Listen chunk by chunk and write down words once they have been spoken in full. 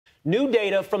New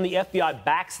data from the FBI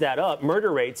backs that up.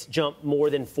 Murder rates jumped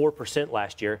more than 4%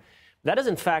 last year. That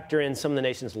doesn't factor in some of the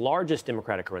nation's largest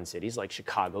Democratic-run cities like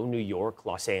Chicago, New York,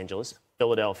 Los Angeles,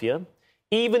 Philadelphia.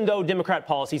 Even though Democrat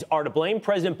policies are to blame,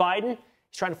 President Biden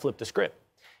is trying to flip the script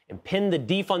and pin the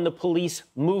defund the police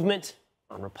movement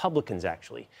on Republicans,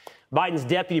 actually. Biden's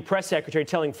deputy press secretary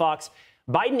telling Fox,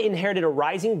 Biden inherited a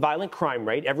rising violent crime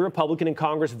rate. Every Republican in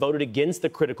Congress voted against the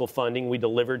critical funding we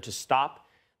delivered to stop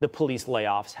the police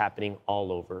layoffs happening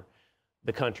all over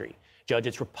the country. Judge,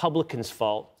 it's Republicans'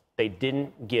 fault they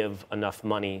didn't give enough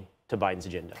money to Biden's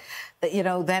agenda. You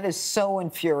know, that is so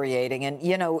infuriating. And,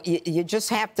 you know, you just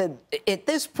have to, at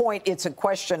this point, it's a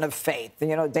question of faith,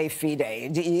 you know, de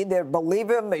fide. You either believe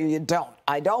him or you don't.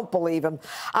 I don't believe him.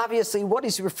 Obviously, what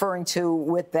he's referring to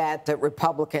with that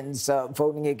Republicans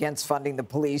voting against funding the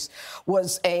police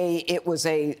was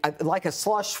like a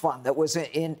slush fund that was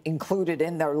included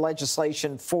in their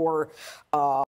legislation for